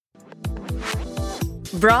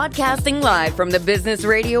Broadcasting live from the Business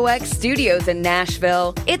Radio X studios in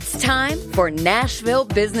Nashville, it's time for Nashville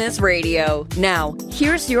Business Radio. Now,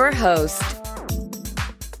 here's your host.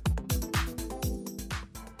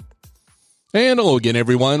 And hello again,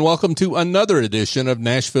 everyone. Welcome to another edition of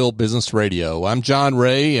Nashville Business Radio. I'm John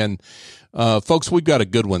Ray, and folks, we've got a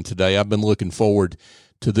good one today. I've been looking forward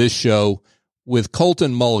to this show with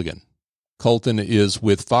Colton Mulligan. Colton is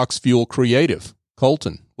with Fox Fuel Creative.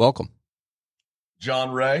 Colton, welcome.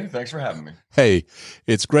 John Ray, thanks for having me. Hey,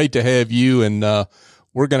 it's great to have you, and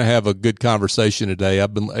we're going to have a good conversation today.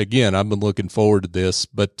 I've been looking forward to this,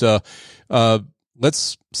 but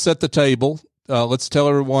let's set the table. Let's tell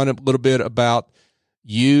everyone a little bit about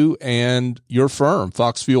you and your firm,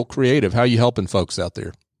 Fox Fuel Creative. How are you helping folks out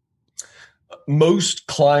there? Most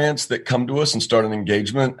clients that come to us and start an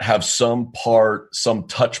engagement have some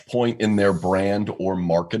touch point in their brand or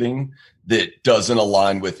marketing that doesn't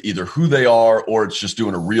align with either who they are, or it's just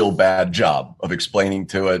doing a real bad job of explaining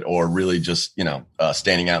to it, or really just,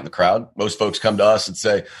 standing out in the crowd. Most folks come to us and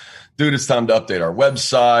say, dude, it's time to update our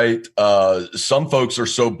website. Some folks are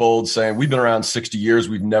so bold saying, we've been around 60 years.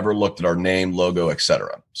 We've never looked at our name, logo, et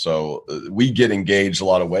cetera. So we get engaged a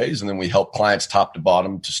lot of ways, and then we help clients top to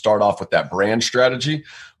bottom to start off with that brand strategy.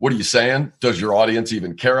 What are you saying? Does your audience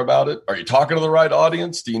even care about it? Are you talking to the right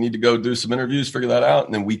audience? Do you need to go do some interviews, figure that out?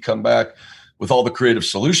 And then we come back with all the creative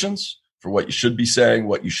solutions for what you should be saying,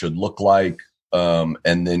 what you should look like.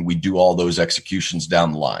 And then we do all those executions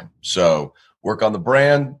down the line. So work on the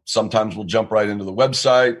brand. Sometimes we'll jump right into the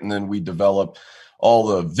website, and then we develop all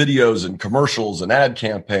the videos and commercials and ad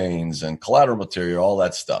campaigns and collateral material, all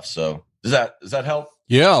that stuff. So does that help?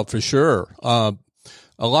 Yeah, for sure.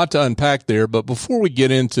 A lot to unpack there, but before we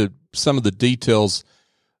get into some of the details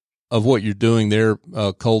of what you're doing there,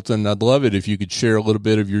 Colton, I'd love it if you could share a little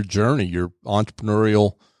bit of your journey, your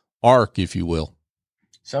entrepreneurial arc, if you will.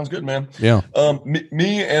 Sounds good, man. Yeah.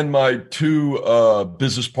 Me and my two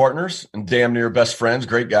business partners and damn near best friends,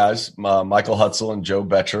 great guys, Michael Hutzel and Joe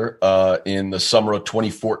Betcher. In the summer of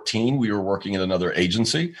 2014, we were working at another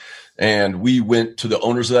agency, and we went to the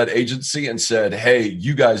owners of that agency and said, hey,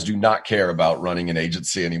 you guys do not care about running an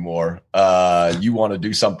agency anymore. You want to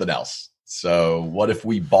do something else. So what if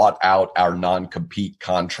we bought out our non-compete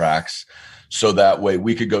contracts, so that way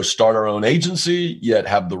we could go start our own agency, yet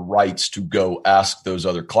have the rights to go ask those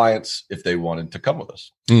other clients if they wanted to come with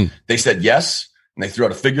us. They said yes, and they threw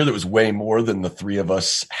out a figure that was way more than the three of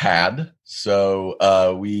us had.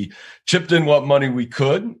 So we chipped in what money we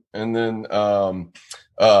could, and then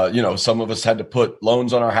some of us had to put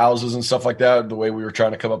loans on our houses and stuff like that, the way we were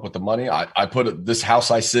trying to come up with the money. I put this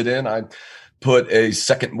house I sit in, I put a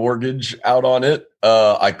second mortgage out on it.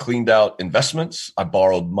 I cleaned out investments. I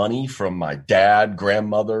borrowed money from my dad,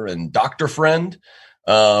 grandmother, and doctor friend.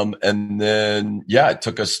 And then, it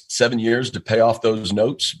took us 7 years to pay off those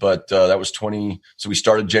notes, but that was so we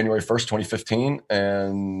started January 1st, 2015,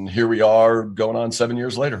 and here we are going on 7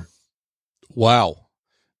 years later. Wow.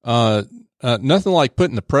 Nothing like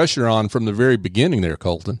putting the pressure on from the very beginning there,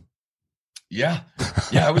 Colton. Yeah,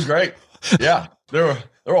 it was great. Yeah, there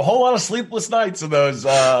were a whole lot of sleepless nights in those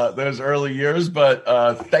early years, but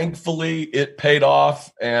thankfully it paid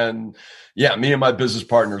off. And me and my business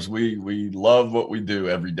partners, we love what we do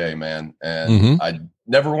every day, man. And I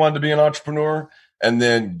never wanted to be an entrepreneur, and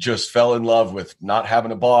then just fell in love with not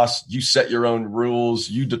having a boss. You set your own rules.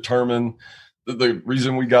 You determine. The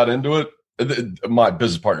reason we got into it, my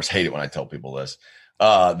business partners hate it when I tell people this.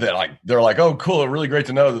 They're like, oh, cool. Really great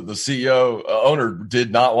to know that the CEO owner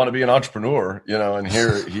did not want to be an entrepreneur, and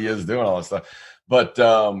here he is doing all that stuff. But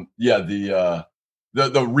the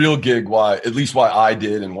real gig, why I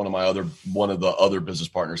did, and one of the other business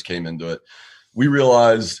partners came into it. We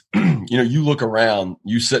realized, you look around,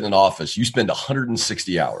 you sit in an office, you spend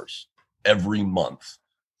 160 hours every month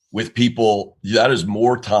with people. That is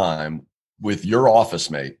more time with your office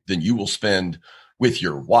mate than you will spend with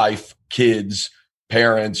your wife, kids,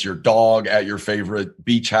 parents, your dog at your favorite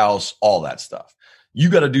beach house, all that stuff. You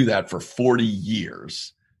got to do that for 40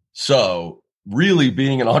 years. So really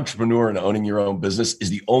being an entrepreneur and owning your own business is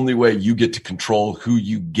the only way you get to control who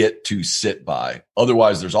you get to sit by.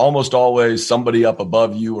 Otherwise, there's almost always somebody up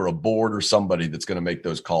above you, or a board, or somebody that's going to make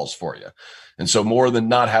those calls for you. And so more than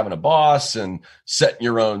not having a boss and setting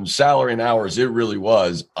your own salary and hours, it really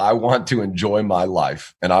was, I want to enjoy my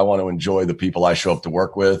life, and I want to enjoy the people I show up to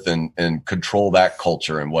work with, and control that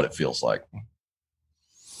culture and what it feels like.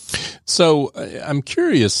 So I'm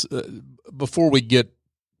curious, before we get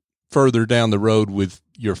further down the road with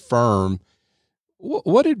your firm,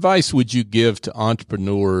 what advice would you give to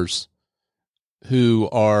entrepreneurs who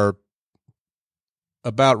are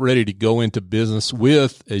about ready to go into business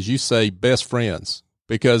with, as you say, best friends,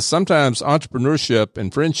 because sometimes entrepreneurship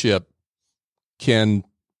and friendship can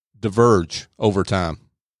diverge over time,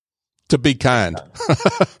 to be kind.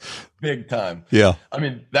 Big time. Yeah. I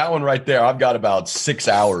mean, that one right there, I've got about 6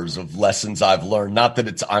 hours of lessons I've learned. Not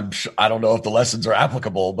that I don't know if the lessons are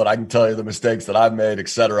applicable, but I can tell you the mistakes that I've made, et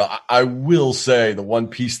cetera. I will say the one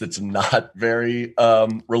piece that's not very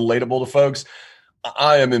relatable to folks,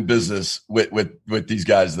 I am in business with these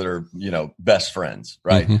guys that are, best friends,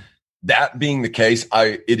 right? Mm-hmm. That being the case,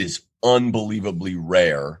 it is unbelievably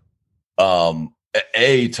rare,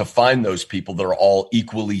 to find those people that are all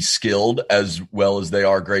equally skilled as well as they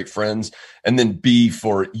are great friends. And then B,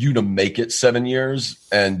 for you to make it 7 years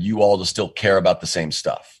and you all to still care about the same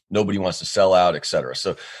stuff. Nobody wants to sell out, et cetera.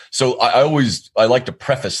 So I like to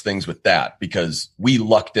preface things with that because we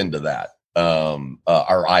lucked into that.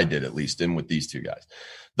 Or I did, at least, in with these two guys.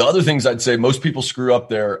 The other things I'd say, most people screw up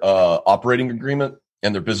their operating agreement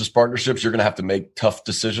and their business partnerships. You're going to have to make tough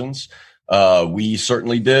decisions. We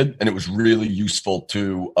certainly did. And it was really useful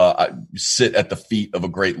to sit at the feet of a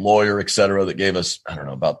great lawyer, et cetera, that gave us,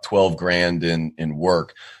 about 12 grand in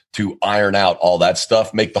work to iron out all that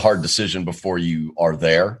stuff, make the hard decision before you are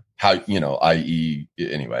there. How, i.e.,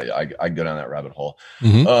 anyway, I go down that rabbit hole.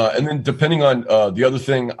 Mm-hmm. And then depending on the other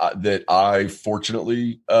thing that I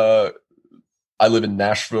fortunately, I live in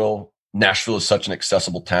Nashville. Nashville is such an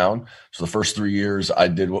accessible town. So the first 3 years I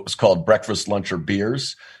did what was called breakfast, lunch, or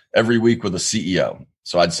beers every week with a CEO.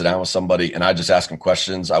 So I'd sit down with somebody and I'd just ask them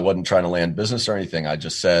questions. I wasn't trying to land business or anything. I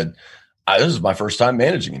just said, this is my first time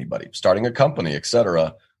managing anybody, starting a company, et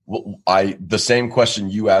cetera. The same question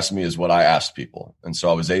you asked me is what I asked people. And so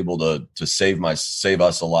I was able to save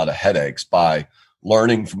us a lot of headaches by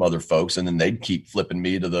learning from other folks. And then they'd keep flipping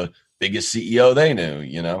me to the biggest CEO they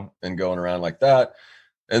knew, and going around like that.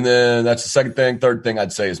 And then that's the second thing. Third thing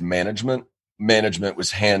I'd say is management. Management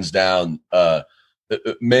was hands down,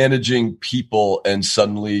 managing people. And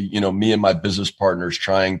suddenly, me and my business partners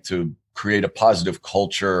trying to create a positive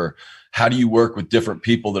culture. How do you work with different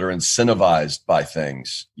people that are incentivized by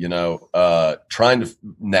things? Trying to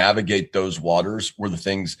navigate those waters were the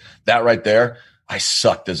things that right there. I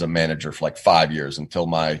sucked as a manager for like 5 years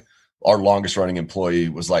until our longest running employee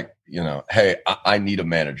was like, hey, I need a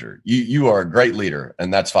manager. You are a great leader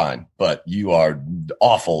and that's fine, but you are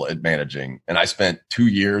awful at managing. And I spent 2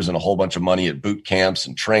 years and a whole bunch of money at boot camps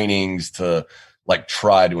and trainings to like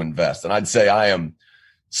try to invest. And I'd say I am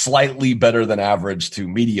slightly better than average to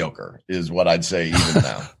mediocre is what I'd say even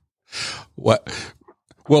now.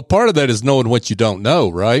 Well, part of that is knowing what you don't know,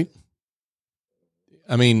 right?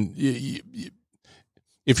 I mean,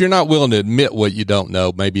 if you're not willing to admit what you don't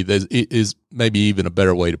know, maybe there is maybe even a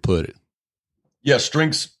better way to put it. Yeah.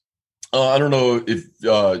 Strengths. I don't know if,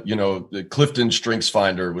 the Clifton Strengths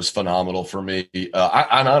Finder was phenomenal for me.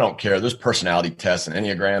 I don't care. There's personality tests and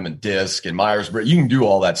Enneagram and DISC and Myers-Briggs. You can do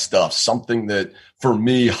all that stuff. Something that for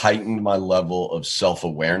me heightened my level of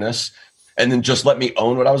self-awareness and then just let me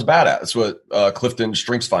own what I was bad at. That's what Clifton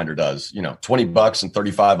Strengths Finder does. $20 and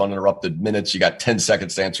 35 uninterrupted minutes. You got 10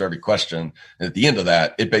 seconds to answer every question. And at the end of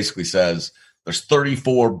that, it basically says there's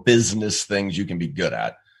 34 business things you can be good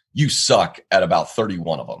at. You suck at about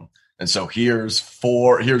 31 of them. And so here's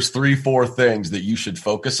 4 things that you should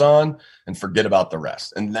focus on and forget about the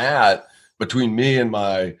rest. And that between me and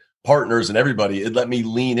my partners and everybody, it let me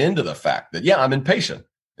lean into the fact that, I'm impatient.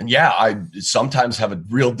 And I sometimes have a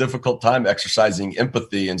real difficult time exercising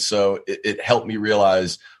empathy. And so it helped me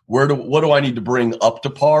realize what do I need to bring up to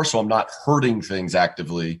par so I'm not hurting things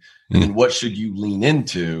actively? And then what should you lean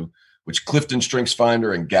into, which Clifton Strengths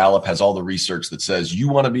Finder and Gallup has all the research that says you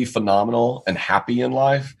want to be phenomenal and happy in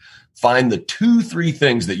life. Find the 2-3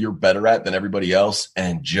 things that you're better at than everybody else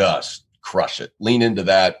and just crush it. Lean into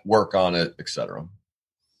that, work on it, et cetera.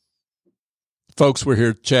 Folks, we're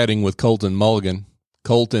here chatting with Colton Mulligan.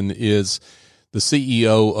 Colton is the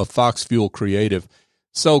CEO of Fox Fuel Creative.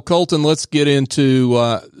 So, Colton, let's get into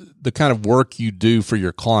the kind of work you do for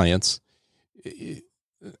your clients.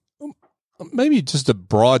 Maybe just a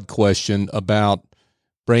broad question about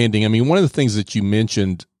branding. I mean, one of the things that you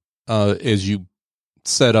mentioned as you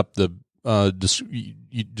set up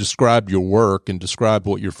you described your work and described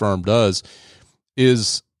what your firm does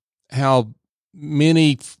is how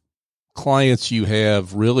many clients you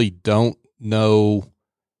have really don't know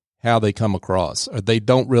how they come across, or they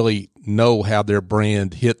don't really know how their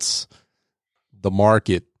brand hits the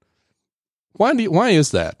market. Why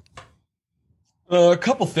is that? A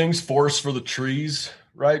couple things. Forest for the trees,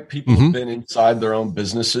 right? People have been inside their own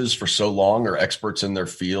businesses for so long, or experts in their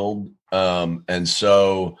field. And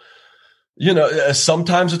so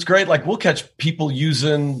Sometimes it's great. Like we'll catch people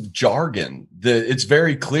using jargon that it's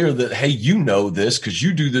very clear that, hey, this because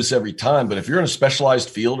you do this every time. But if you're in a specialized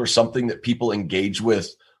field or something that people engage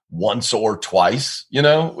with once or twice,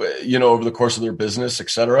 over the course of their business, et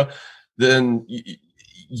cetera, then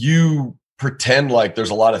you pretend like there's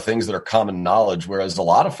a lot of things that are common knowledge, whereas a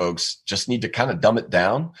lot of folks just need to kind of dumb it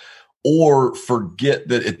down or forget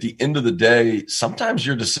that at the end of the day, sometimes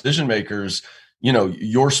your decision makers,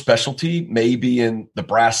 your specialty may be in the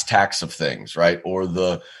brass tacks of things, right? Or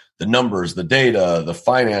the numbers, the data, the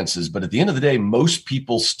finances. But at the end of the day, most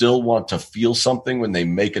people still want to feel something when they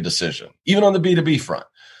make a decision, even on the B2B front.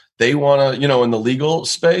 They want to, in the legal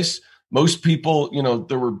space, most people,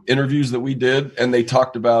 there were interviews that we did and they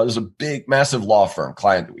talked about, it was a big, massive law firm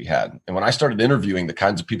client that we had. And when I started interviewing the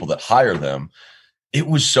kinds of people that hire them, it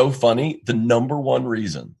was so funny. The number one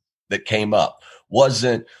reason that came up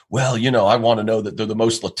wasn't, I want to know that they're the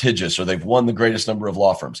most litigious or they've won the greatest number of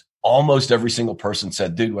law firms. Almost every single person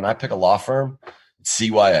said, dude, when I pick a law firm, it's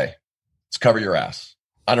CYA. It's cover your ass.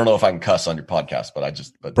 I don't know if I can cuss on your podcast,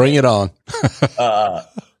 but bring it on.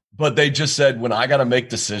 But they just said, when I got to make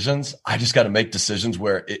decisions, I just got to make decisions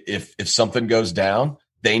where if something goes down,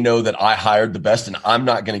 they know that I hired the best and I'm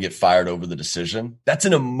not going to get fired over the decision. That's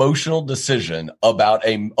an emotional decision about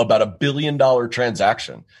a $1 billion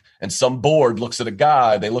transaction. And some board looks at a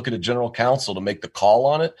guy, they look at a general counsel to make the call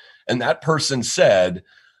on it. And that person said,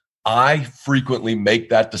 I frequently make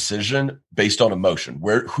that decision based on emotion.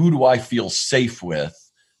 Who do I feel safe with?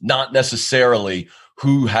 Not necessarily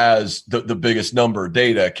who has the biggest number,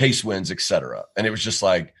 data, case wins, et cetera. And it was just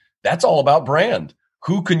like, that's all about brand.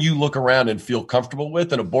 Who can you look around and feel comfortable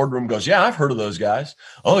with? And a boardroom goes, yeah, I've heard of those guys.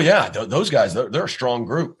 Oh yeah, those guys, they're a strong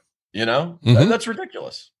group, Mm-hmm. That's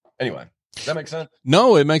ridiculous. Anyway, does that make sense?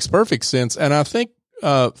 No, it makes perfect sense. And I think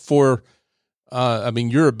you're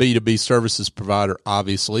a B2B services provider,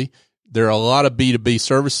 obviously. There are a lot of B2B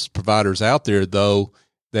services providers out there, though,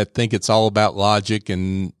 that think it's all about logic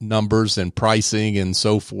and numbers and pricing and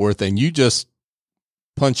so forth. And you just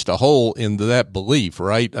punched a hole into that belief,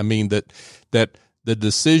 right? I mean, that the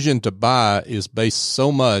decision to buy is based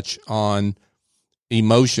so much on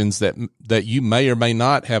emotions that you may or may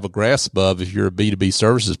not have a grasp of if you're a B2B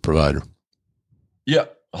services provider. Yeah,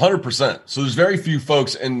 100%. So there's very few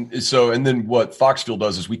folks. And then what Foxfuel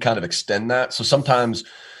does is we kind of extend that. So sometimes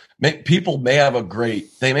people may have a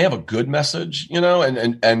good message,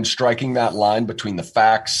 and striking that line between the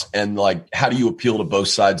facts and like, how do you appeal to both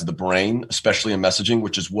sides of the brain, especially in messaging,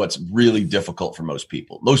 which is what's really difficult for most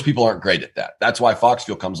people. Most people aren't great at that. That's why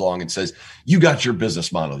Foxfuel comes along and says, you got your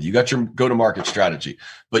business model, you got your go-to-market strategy,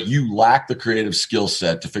 but you lack the creative skill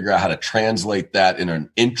set to figure out how to translate that in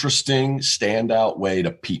an interesting, standout way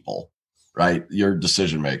to people. Right? Your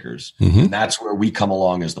decision makers. Mm-hmm. And that's where we come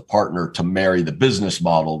along as the partner to marry the business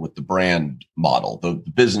model with the brand model, the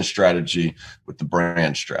business strategy with the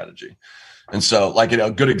brand strategy. And so like,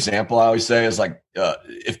 a good example I always say is like,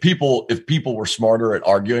 if people were smarter at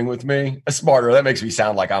arguing with me, that makes me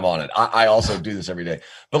sound like I'm on it. I also do this every day,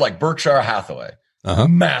 but like Berkshire Hathaway,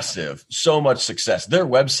 massive, so much success. Their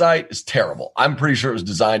website is terrible. I'm pretty sure it was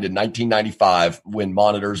designed in 1995 when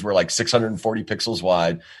monitors were like 640 pixels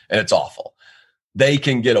wide, and it's awful. They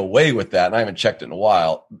can get away with that. And I haven't checked it in a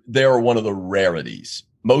while. They're one of the rarities.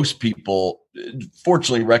 Most people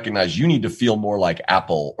fortunately recognize you need to feel more like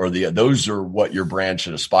Apple or those are what your brand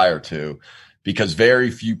should aspire to, because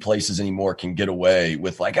very few places anymore can get away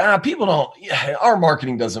with like, people don't, our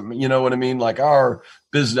marketing doesn't, you know what I mean? Like our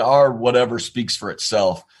business, our whatever speaks for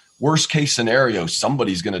itself. Worst case scenario,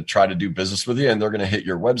 somebody's going to try to do business with you and they're going to hit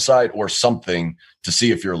your website or something to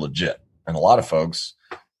see if you're legit. And a lot of folks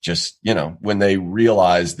just, when they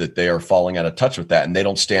realize that they are falling out of touch with that and they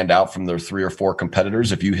don't stand out from their 3 or 4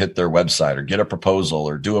 competitors, if you hit their website or get a proposal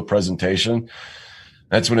or do a presentation,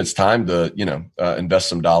 that's when it's time to, invest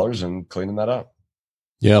some dollars in cleaning that up.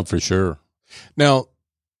 Yeah, for sure. Now,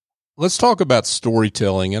 let's talk about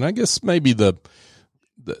storytelling. And I guess maybe the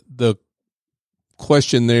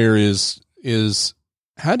question there is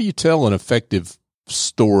how do you tell an effective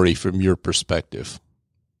story from your perspective?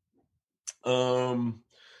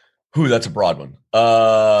 That's a broad one.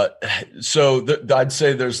 So I'd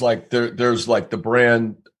say there's like the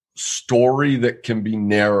brand story that can be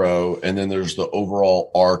narrow, and then there's the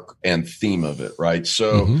overall arc and theme of it, right?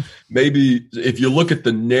 So maybe if you look at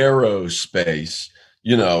the narrow space,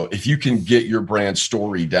 if you can get your brand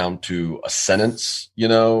story down to a sentence,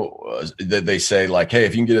 they say like, hey,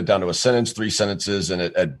 if you can get it down to a sentence, 3 sentences, and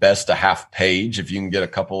at best a half page, if you can get a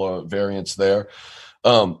couple of variants there,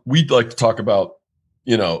 we'd like to talk about,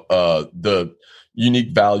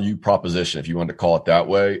 unique value proposition, if you want to call it that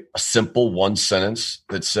way, a simple one sentence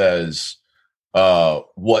that says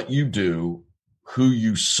what you do, who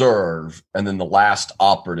you serve, and then the last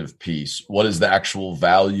operative piece, what is the actual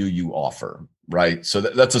value you offer, right? So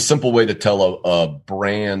that's a simple way to tell a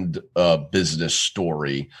brand business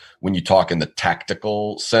story when you talk in the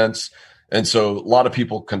tactical sense. And so a lot of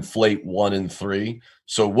people conflate 1 and 3.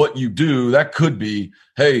 So what you do, that could be,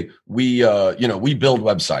 hey, we build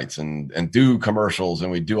websites and do commercials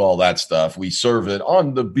and we do all that stuff. We serve it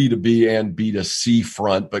on the B2B and B2C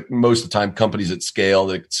front, but most of the time companies at scale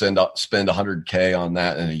that spend $100K on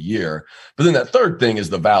that in a year. But then that third thing is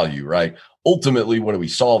the value, right? Ultimately, what are we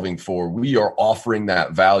solving for? We are offering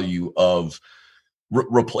that value of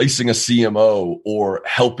replacing a CMO or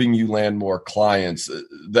helping you land more clients.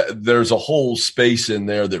 There's a whole space in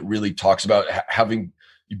there that really talks about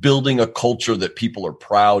building a culture that people are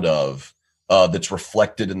proud of, that's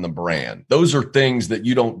reflected in the brand. Those are things that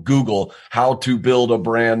you don't Google how to build a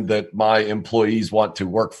brand that my employees want to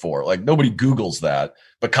work for. Like nobody Googles that,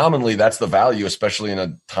 but commonly that's the value, especially in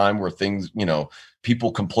a time where things,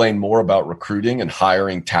 people complain more about recruiting and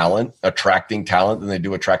hiring talent, attracting talent than they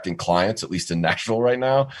do attracting clients, at least in Nashville right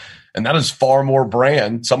now. And that is far more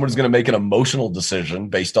brand. Someone's going to make an emotional decision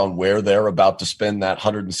based on where they're about to spend that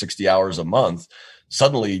 160 hours a month.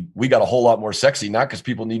 Suddenly we got a whole lot more sexy, not because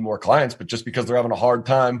people need more clients, but just because they're having a hard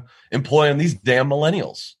time employing these damn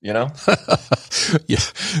millennials, Yeah,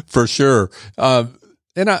 for sure.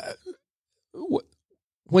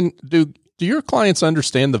 When do your clients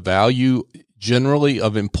understand the value generally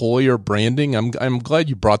of employer branding? I'm glad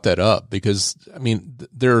you brought that up because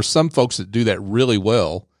there are some folks that do that really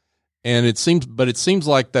well, and it seems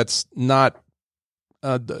like that's not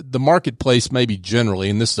the marketplace. Maybe generally,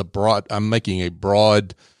 and this is I'm making a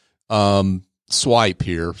broad swipe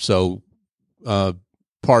here, so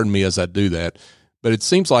pardon me as I do that. But it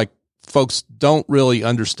seems like folks don't really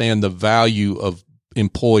understand the value of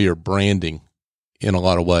employer branding in a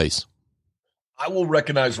lot of ways. I will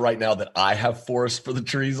recognize right now that I have forest for the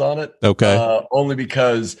trees on it. Okay. Only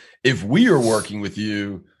because if we are working with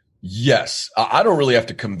you, yes, I don't really have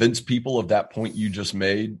to convince people of that point you just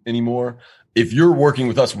made anymore. If you're working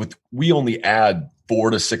with us, we only add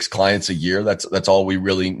 4 to 6 clients a year. That's all we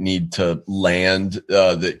really need to land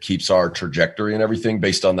that keeps our trajectory and everything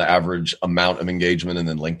based on the average amount of engagement and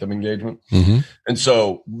then length of engagement. Mm-hmm. And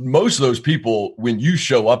so most of those people, when you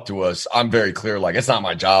show up to us, I'm very clear, like it's not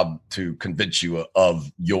my job to convince you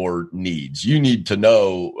of your needs. You need to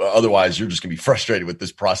know, otherwise you're just gonna be frustrated with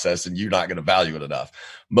this process and you're not gonna value it enough.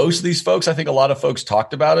 Most of these folks, I think a lot of folks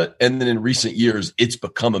talked about it. And then in recent years, it's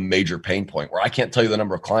become a major pain point where I can't tell you the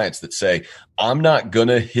number of clients that say, I'm not going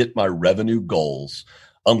to hit my revenue goals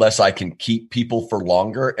unless I can keep people for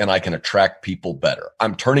longer and I can attract people better.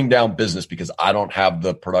 I'm turning down business because I don't have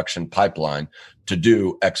the production pipeline to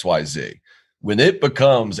do XYZ. When it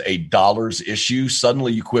becomes a dollars issue,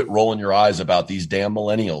 suddenly you quit rolling your eyes about these damn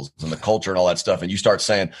millennials and the culture and all that stuff. And you start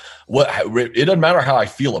saying, it doesn't matter how I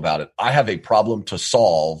feel about it. I have a problem to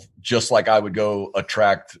solve, just like I would go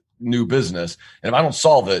attract new business. And if I don't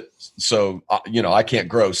solve it, so, I can't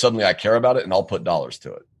grow. Suddenly I care about it and I'll put dollars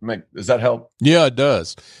to it. Does that help? Yeah, it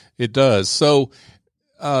does. It does. So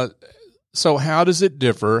how does it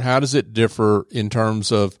differ? How does it differ in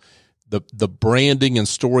terms of the branding and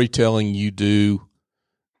storytelling you do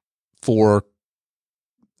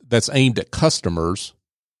that's aimed at customers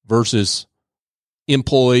versus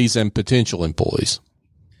employees and potential employees?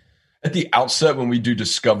 At the outset, when we do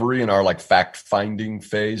discovery in our fact finding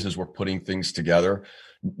phase, as we're putting things together,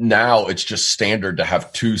 now it's just standard to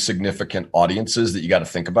have 2 significant audiences that you got to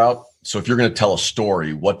think about. So if you're going to tell a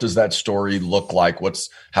story, what does that story look like?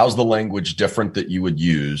 How's the language different that you would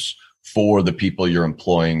use for the people you're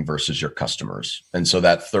employing versus your customers? And so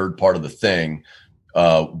that third part of the thing,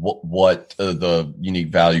 what the unique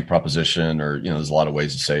value proposition, or, there's a lot of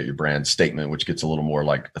ways to say it, your brand statement, which gets a little more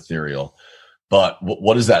ethereal. But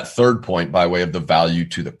what is that third point by way of the value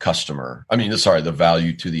to the customer? The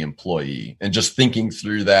value to the employee, and just thinking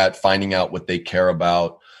through that, finding out what they care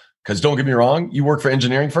about. Because don't get me wrong, you work for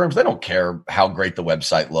engineering firms, they don't care how great the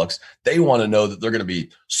website looks. They want to know that they're going to be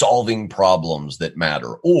solving problems that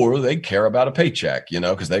matter, or they care about a paycheck,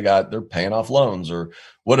 because they're paying off loans or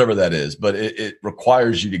whatever that is. But it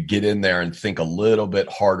requires you to get in there and think a little bit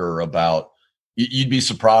harder about. You'd be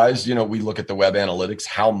surprised, we look at the web analytics,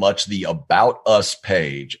 how much the About Us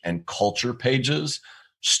page and culture pages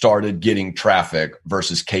started getting traffic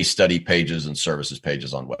versus case study pages and services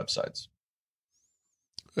pages on websites.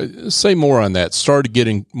 Say more on that. Started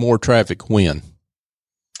getting more traffic when?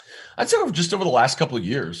 I'd say just over the last couple of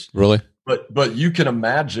years. Really? But you can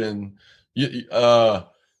imagine Yeah,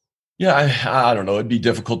 I don't know. It'd be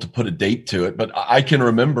difficult to put a date to it, but I can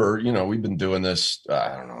remember, we've been doing this,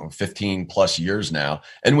 I don't know, 15 plus years now.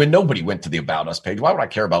 And when nobody went to the About Us page, why would I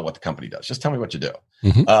care about what the company does? Just tell me what you do.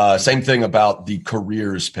 Mm-hmm. Same thing about the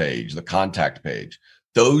careers page, the contact page.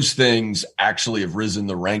 Those things actually have risen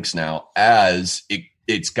the ranks now as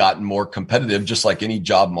it's gotten more competitive, just like any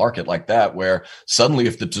job market like that, where suddenly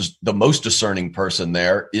if the most discerning person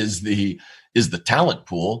there is the talent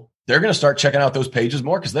pool, they're going to start checking out those pages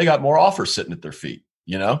more because they got more offers sitting at their feet.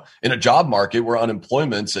 In a job market where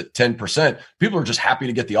unemployment's at 10%, people are just happy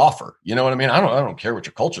to get the offer. You know what I mean? I don't care what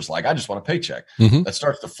your culture's like. I just want a paycheck. Mm-hmm. That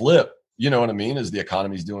starts to flip. You know what I mean? As the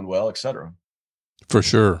economy's doing well, et cetera. For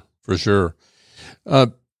sure.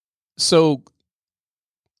 So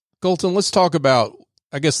Colton, let's talk about,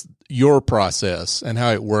 I guess, your process and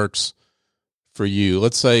how it works for you.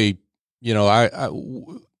 Let's say,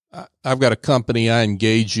 I've got a company, I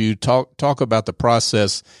engage you. Talk about the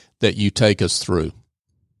process that you take us through.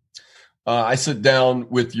 I sit down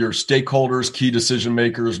with your stakeholders, key decision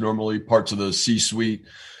makers, normally parts of the C-suite,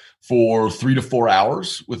 for 3 to 4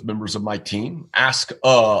 hours with members of my team. Ask a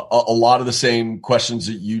lot of the same questions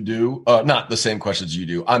that you do. Not the same questions you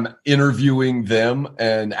do. I'm interviewing them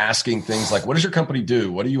and asking things like, what does your company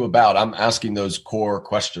do? What are you about? I'm asking those core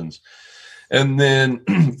questions. And then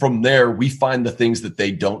from there, we find the things that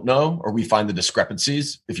they don't know, or we find the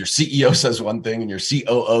discrepancies. If your CEO says one thing and your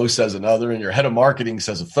COO says another and your head of marketing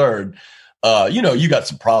says a third, you got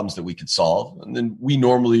some problems that we could solve. And then we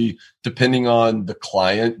normally, depending on the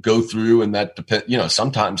client, go through, and that depend,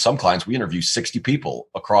 sometimes some clients, we interview 60 people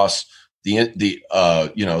across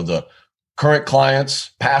the current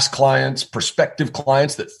clients, past clients, prospective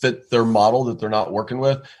clients that fit their model that they're not working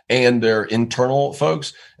with, and their internal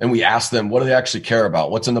folks. And we ask them, what do they actually care about?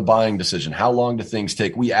 What's in the buying decision? How long do things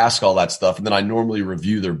take? We ask all that stuff. And then I normally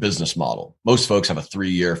review their business model. Most folks have a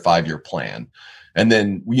 3-year, 5-year plan. And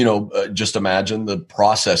then, just imagine the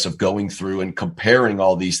process of going through and comparing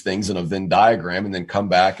all these things in a Venn diagram, and then come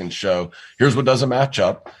back and show, here's what doesn't match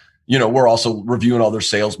up. We're also reviewing all their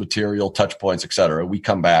sales material, touch points, et cetera. We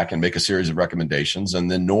come back and make a series of recommendations. And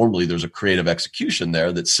then normally there's a creative execution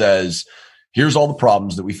there that says, here's all the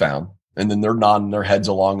problems that we found. And then they're nodding their heads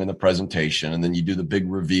along in the presentation. And then you do the big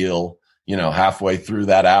reveal, halfway through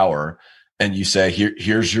that hour. And you say,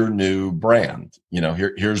 here's your new brand.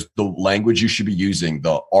 Here's the language you should be using,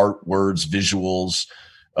 the art, words, visuals,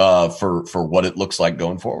 for what it looks like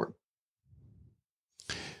going forward.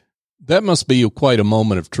 That must be quite a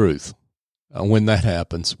moment of truth when that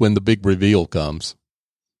happens, when the big reveal comes.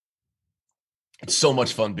 It's so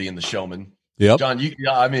much fun being the showman. Yep. John,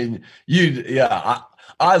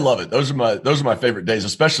 I love it. Those are my favorite days,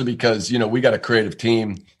 especially because, we got a creative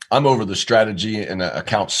team. I'm over the strategy and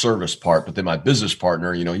account service part, but then my business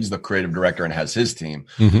partner, he's the creative director and has his team.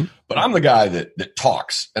 Mm-hmm. But I'm the guy that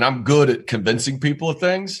talks, and I'm good at convincing people of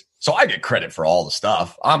things. So I get credit for all the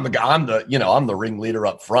stuff. I'm the guy, I'm the ringleader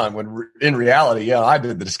up front, when in reality, I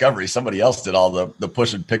did the discovery. Somebody else did all the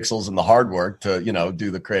pushing pixels and the hard work to,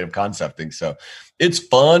 do the creative concepting. So it's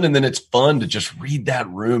fun. And then it's fun to just read that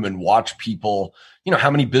room and watch people,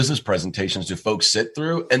 how many business presentations do folks sit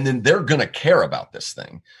through? And then they're going to care about this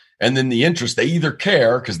thing. And then the interest, they either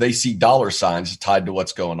care because they see dollar signs tied to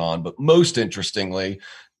what's going on. But most interestingly,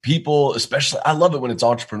 people, especially, I love it when it's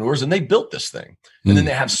entrepreneurs and they built this thing. And then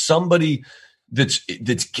they have somebody that's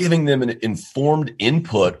giving them an informed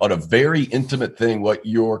input on a very intimate thing, what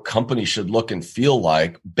your company should look and feel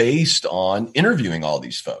like based on interviewing all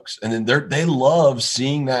these folks. And then they love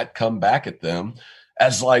seeing that come back at them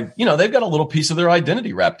as like, they've got a little piece of their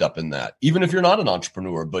identity wrapped up in that, even if you're not an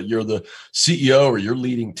entrepreneur, but you're the CEO or you're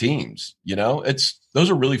leading teams, those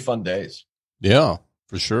are really fun days. Yeah,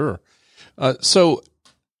 for sure. So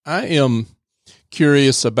I am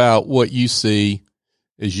curious about what you see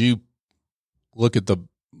as you look at the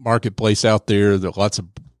marketplace out there. There are lots of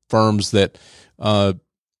firms that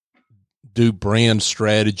do brand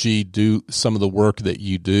strategy, do some of the work that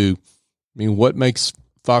you do. I mean, what makes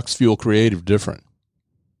Fox Fuel Creative different?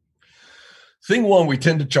 Thing one, we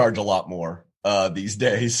tend to charge a lot more these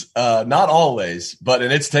days. Not always,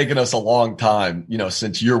 and it's taken us a long time.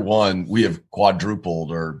 Since year one, we have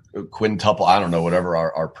quadrupled or quintuple. I don't know, whatever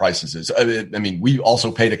our prices is. I mean, we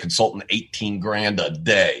also paid a consultant $18,000 a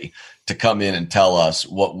day to come in and tell us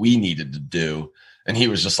what we needed to do. And he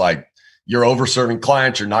was just like, you're overserving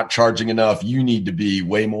clients. You're not charging enough. You need to be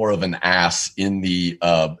way more of an ass in the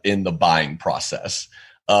buying process.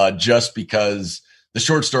 Just because the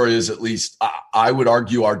short story is, at least I would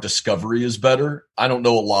argue our discovery is better. I don't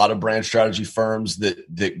know a lot of brand strategy firms that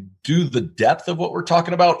do the depth of what we're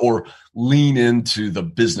talking about or lean into the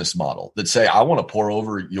business model that say, I want to pour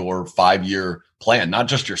over your 5-year plan, not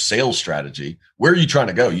just your sales strategy. Where are you trying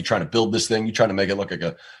to go? You trying to build this thing? You trying to make it look like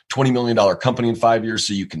a $20 million company in 5 years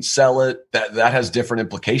so you can sell it? That has different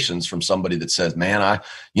implications from somebody that says, man,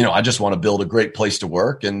 I just want to build a great place to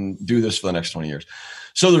work and do this for the next 20 years.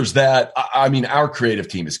 So there's that. I mean, our creative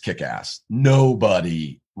team is kick-ass.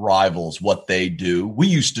 Nobody rivals what they do. We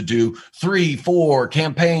used to do 3-4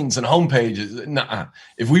 campaigns and homepages. Nuh-uh.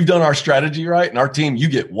 If we've done our strategy right and our team, you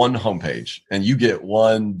get one homepage and you get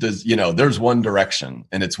there's one direction,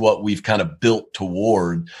 and it's what we've kind of built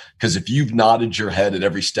toward. Because if you've nodded your head at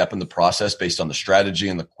every step in the process based on the strategy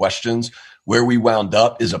and the questions, where we wound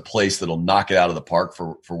up is a place that'll knock it out of the park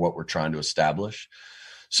for what we're trying to establish.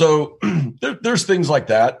 So there's things like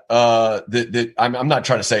that, that I'm not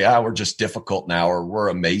trying to say, we're just difficult now or we're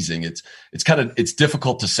amazing. It's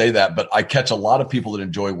difficult to say that, but I catch a lot of people that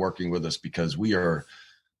enjoy working with us because we are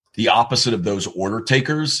the opposite of those order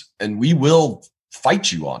takers, and we will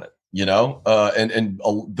fight you on it,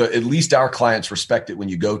 at least our clients respect it when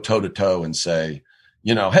you go toe to toe and say,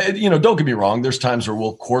 hey, don't get me wrong. There's times where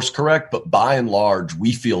we'll course correct, but by and large,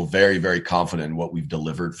 we feel very, very confident in what we've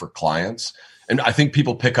delivered for clients. And I think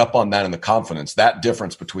people pick up on that in the confidence, that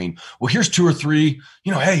difference between, well, here's 2 or 3,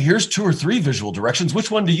 hey, here's 2 or 3 visual directions. Which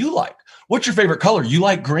one do you like? What's your favorite color? You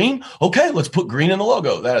like green? Okay, let's put green in the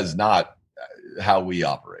logo. That is not how we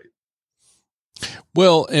operate.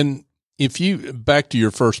 Well, and back to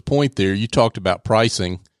your first point there, you talked about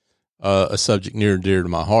pricing, a subject near and dear to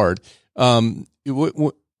my heart. When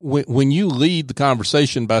you lead the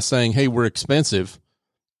conversation by saying, hey, we're expensive,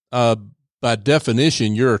 by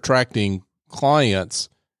definition, you're attracting clients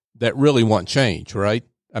that really want change, right?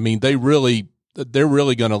 I mean, they're really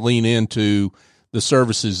going to lean into the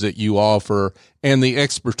services that you offer and the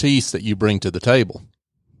expertise that you bring to the table.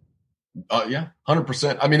 Yeah,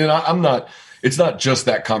 100%. I mean, and it's not just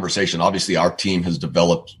that conversation. Obviously our team has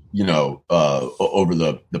developed, over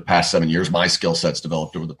the past 7 years. My skill set's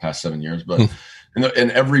developed over the past 7 years, but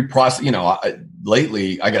in every process,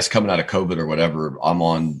 lately, I guess coming out of COVID or whatever, I'm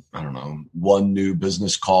on, I don't know, one new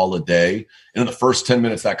business call a day. And in the first 10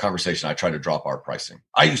 minutes of that conversation, I try to drop our pricing.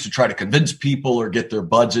 I used to try to convince people or get their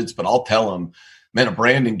budgets, but I'll tell them, man, a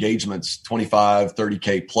brand engagement's 25,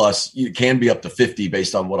 30K plus. It can be up to 50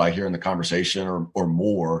 based on what I hear in the conversation or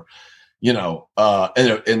more,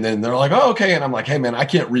 and then they're like, oh, okay. And I'm like, hey man, I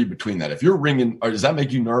can't read between that. If you're ringing, or does that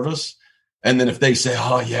make you nervous? And then if they say,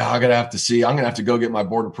 oh yeah, I'm going to have to go get my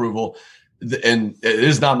board approval. And it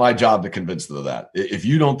is not my job to convince them of that. If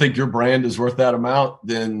you don't think your brand is worth that amount,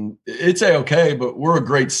 then it's okay, but we're a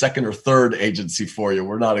great second or third agency for you.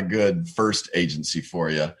 We're not a good first agency for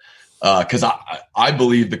you. Because I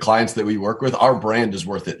believe the clients that we work with, our brand is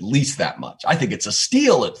worth at least that much. I think it's a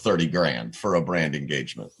steal at $30,000 for a brand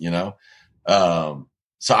engagement,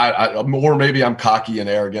 So or maybe I'm cocky and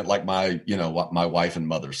arrogant, like what my wife and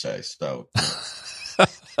mother say. So,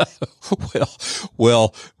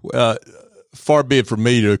 well, far be it from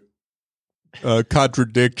me to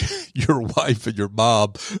contradict your wife and your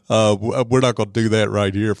mom. We're not going to do that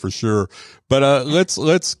right here for sure. But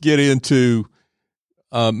let's get into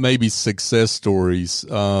maybe success stories,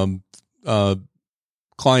 clients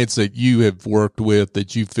that you have worked with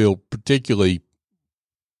that you feel particularly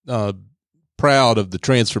proud of the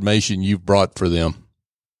transformation you've brought for them.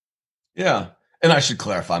 Yeah. And I should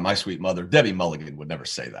clarify, my sweet mother, Debbie Mulligan, would never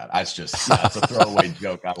say that. It's a throwaway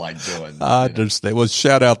joke I like doing. I understand. Well,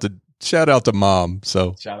 shout out to mom.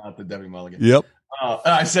 So shout out to Debbie Mulligan. Yep.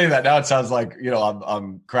 I say that now, it sounds like,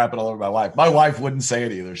 I'm crapping all over my wife. My wife wouldn't say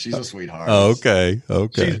it either. She's a sweetheart. Okay.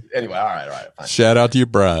 Anyway. All right. Fine. Shout out to your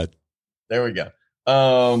bride. There we go.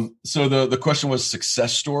 So the question was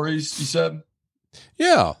success stories, you said?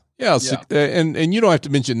 Yeah. And you don't have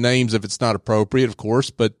to mention names if it's not appropriate, of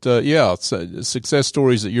course, but success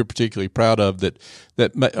stories that you're particularly proud of that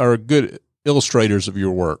are good illustrators of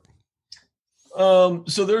your work.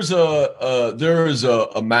 So there's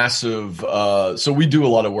a massive, so we do a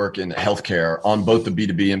lot of work in healthcare on both the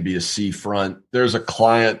B2B and B2C front. There's a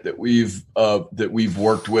client that we've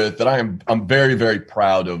worked with that I'm very, very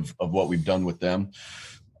proud of what we've done with them.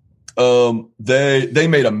 They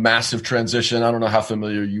made a massive transition. I don't know how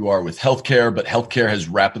familiar you are with healthcare, but healthcare has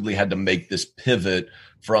rapidly had to make this pivot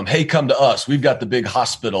from, hey, come to us. We've got the big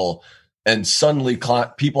hospital. And suddenly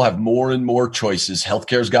people have more and more choices.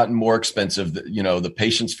 Healthcare's gotten more expensive. The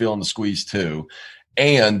patient's feeling the squeeze too.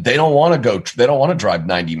 And they don't want to drive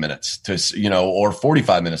 90 minutes or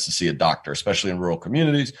 45 minutes to see a doctor, especially in rural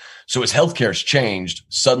communities. So as healthcare's changed,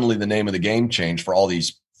 suddenly the name of the game changed for all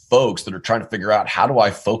these folks that are trying to figure out, how do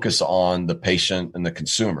I focus on the patient and the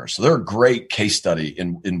consumer? So they're a great case study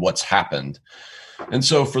in what's happened. And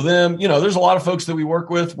so for them, there's a lot of folks that we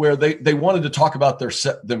work with where they wanted to talk about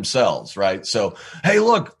themselves, right? So, hey,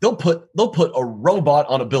 look, they'll put a robot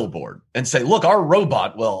on a billboard and say, look, our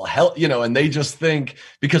robot will help, and they just think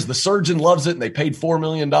because the surgeon loves it and they paid $4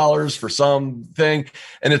 million for something.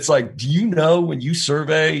 And it's like, do you know, when you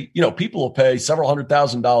survey, people will pay several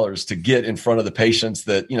 $100,000 to get in front of the patients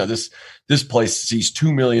that, this place sees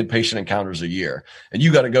 2 million patient encounters a year. And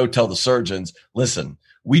you got to go tell the surgeons, listen,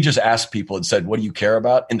 we just asked people and said, what do you care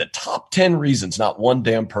about? In the top 10 reasons, not one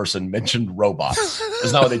damn person mentioned robots.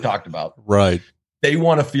 That's not what they talked about. Right. They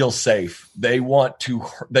want to feel safe. They want to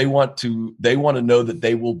know that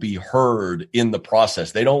they will be heard in the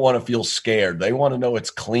process. They don't want to feel scared. They want to know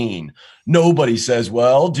it's clean. Nobody says,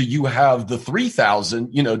 well, do you have the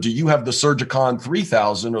 3000, do you have the Surgicon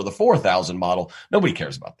 3000 or the 4000 model? Nobody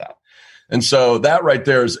cares about that. And so that right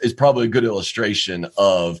there is probably a good illustration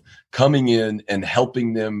of coming in and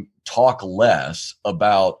helping them talk less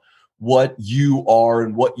about what you are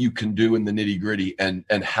and what you can do in the nitty gritty, and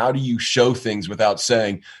how do you show things without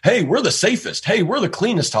saying, hey, we're the safest. Hey, we're the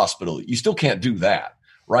cleanest hospital. You still can't do that,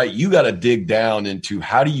 right? You got to dig down into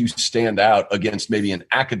how do you stand out against maybe an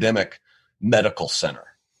academic medical center,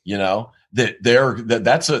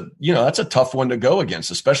 that's a tough one to go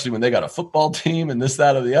against, especially when they got a football team and this,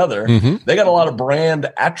 that, or the other. Mm-hmm. They got a lot of brand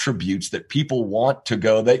attributes that people want to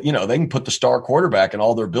go. They can put the star quarterback in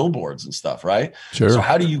all their billboards and stuff, right? Sure. So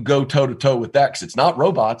how do you go toe to toe with that? Because it's not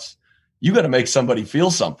robots. You got to make somebody feel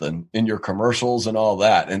something in your commercials and all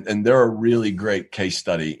that. And they're a really great case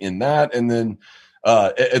study in that. And then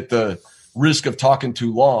at the risk of talking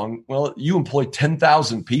too long, well, you employ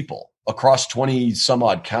 10,000 people across 20 some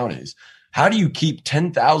odd counties. How do you keep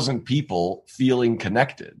 10,000 people feeling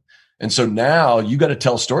connected? And so now you got to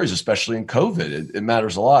tell stories, especially in COVID. It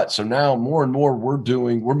matters a lot. So now more and more we're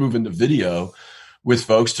moving to video with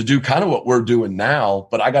folks to do kind of what we're doing now,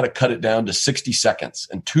 but I got to cut it down to 60 seconds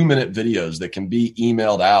and 2-minute videos that can be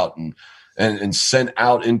emailed out and sent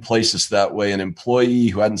out in places. That way an employee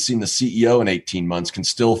who hadn't seen the CEO in 18 months can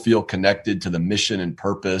still feel connected to the mission and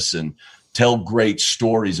purpose and tell great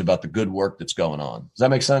stories about the good work that's going on. Does that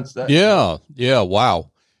make sense? Yeah. Wow.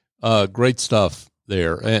 Great stuff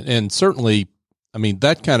there. And certainly, I mean,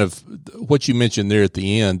 that kind of what you mentioned there at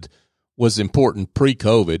the end was important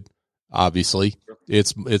pre-COVID. Obviously,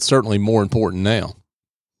 it's certainly more important now.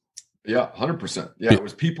 Yeah, 100%. Yeah, it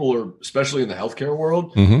was people are, especially in the healthcare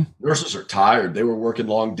world, mm-hmm. Nurses are tired. They were working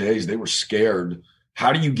long days. They were scared.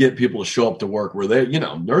 How do you get people to show up to work where they,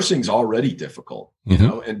 nursing's already difficult,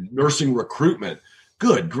 mm-hmm. And nursing recruitment,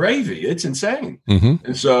 good gravy. It's insane. Mm-hmm.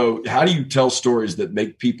 And so how do you tell stories that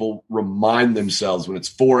make people remind themselves when it's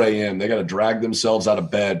 4 a.m., they got to drag themselves out of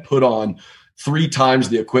bed, put on 3 times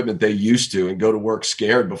the equipment they used to and go to work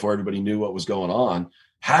scared before everybody knew what was going on?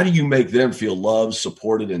 How do you make them feel loved,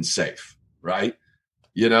 supported, and safe, right?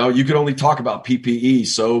 You can only talk about PPE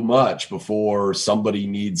so much before somebody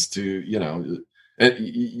needs to, you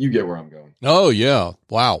get where I'm going. Oh, yeah.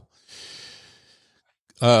 Wow.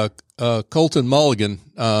 Colton Mulligan,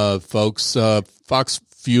 folks, Fox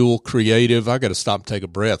Fuel Creative. I got to stop and take a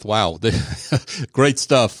breath. Wow. Great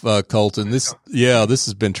stuff, Colton. This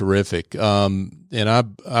has been terrific. And I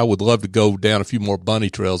would love to go down a few more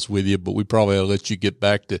bunny trails with you, but we probably ought to let you get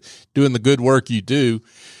back to doing the good work you do.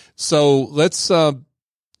 So let's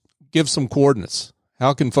give some coordinates.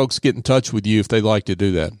 How can folks get in touch with you if they'd like to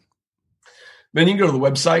do that? Man, you can go to the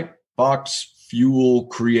website,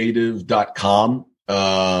 foxfuelcreative.com.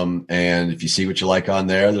 And if you see what you like on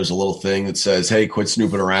there, there's a little thing that says, hey, quit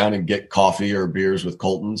snooping around and get coffee or beers with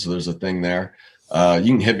Colton. So there's a thing there. You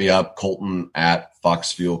can hit me up,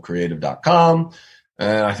 Colton@foxfuelcreative.com.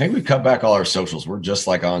 And I think we've cut back all our socials. We're just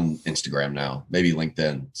like on Instagram now, maybe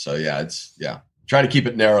LinkedIn. So try to keep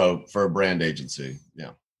it narrow for a brand agency.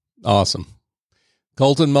 Yeah. Awesome.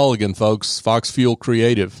 Colton Mulligan, folks, Fox Fuel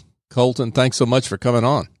Creative. Colton, thanks so much for coming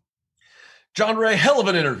on. John Ray, hell of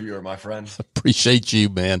an interviewer, my friend. Appreciate you,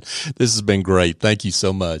 man. This has been great. Thank you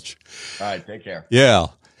so much. All right, take care. Yeah.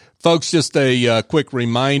 Folks, just a quick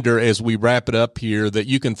reminder as we wrap it up here that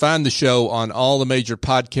you can find the show on all the major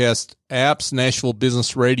podcast apps. Nashville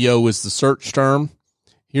Business Radio is the search term.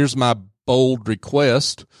 Here's my bold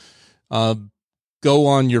request. Go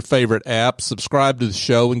on your favorite app, subscribe to the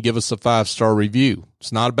show, and give us a 5-star review.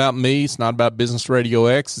 It's not about me. It's not about Business Radio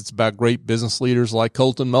X. It's about great business leaders like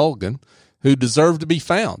Colton Mulligan who deserve to be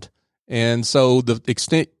found. And so the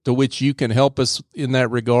extent to which you can help us in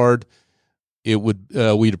that regard,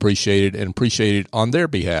 we'd appreciate it, and appreciate it on their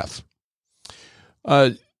behalf.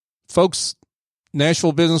 Folks,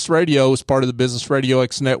 Nashville Business Radio is part of the Business Radio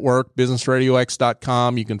X network,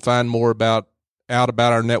 businessradiox.com. You can find more about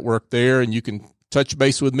our network there, and you can touch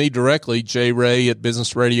base with me directly,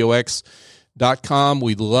 jray@businessradiox.com.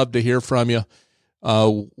 We'd love to hear from you.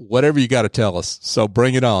 Whatever you got to tell us. So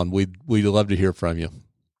bring it on. We'd love to hear from you.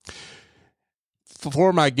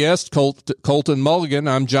 For my guest, Colton Mulligan,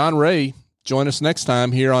 I'm John Ray. Join us next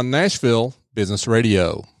time here on Nashville Business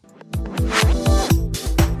Radio.